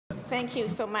Thank you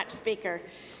so much, Speaker.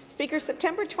 Speaker,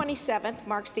 September 27th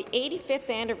marks the 85th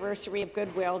anniversary of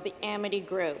Goodwill, the Amity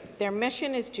Group. Their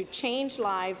mission is to change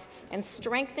lives and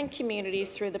strengthen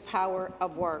communities through the power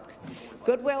of work.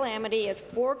 Goodwill Amity has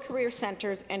 4 career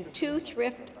centres and 2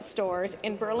 thrift stores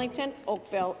in Burlington,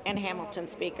 Oakville and Hamilton,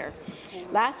 Speaker.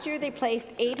 Last year, they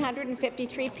placed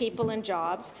 853 people in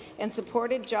jobs and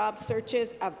supported job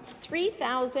searches of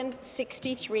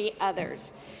 3,063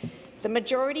 others. The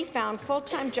majority found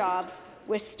full-time jobs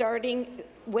with starting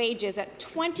wages at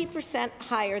 20%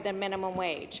 higher than minimum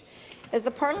wage. As the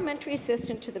Parliamentary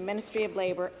Assistant to the Ministry of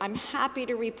Labour, I'm happy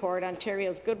to report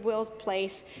Ontario's Goodwills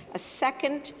place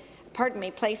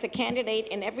a candidate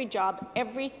in every job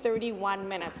every 31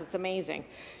 minutes. It's amazing.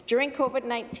 During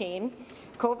COVID-19,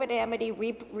 Amity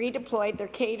redeployed their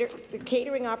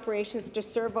catering operations to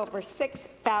serve over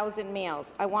 6,000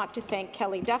 meals. I want to thank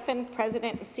Kelly Duffin,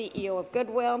 President and CEO of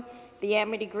Goodwill, the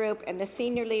Amity Group, and the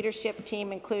senior leadership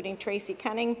team, including Tracy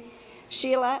Cunning,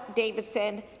 Sheila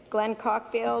Davidson, Glenn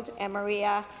Cockfield, and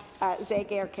Maria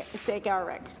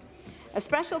Zagaric. A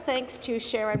special thanks to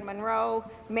Sharon Monroe,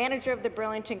 manager of the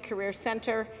Burlington Career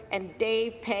Centre, and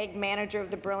Dave Pegg, manager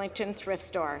of the Burlington Thrift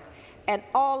Store. And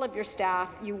all of your staff,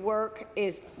 your work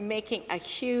is making a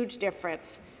huge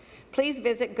difference. Please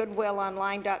visit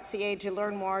goodwillonline.ca to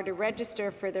learn more, to register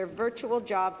for their virtual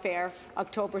job fair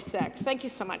October 6th. Thank you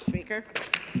so much, Speaker.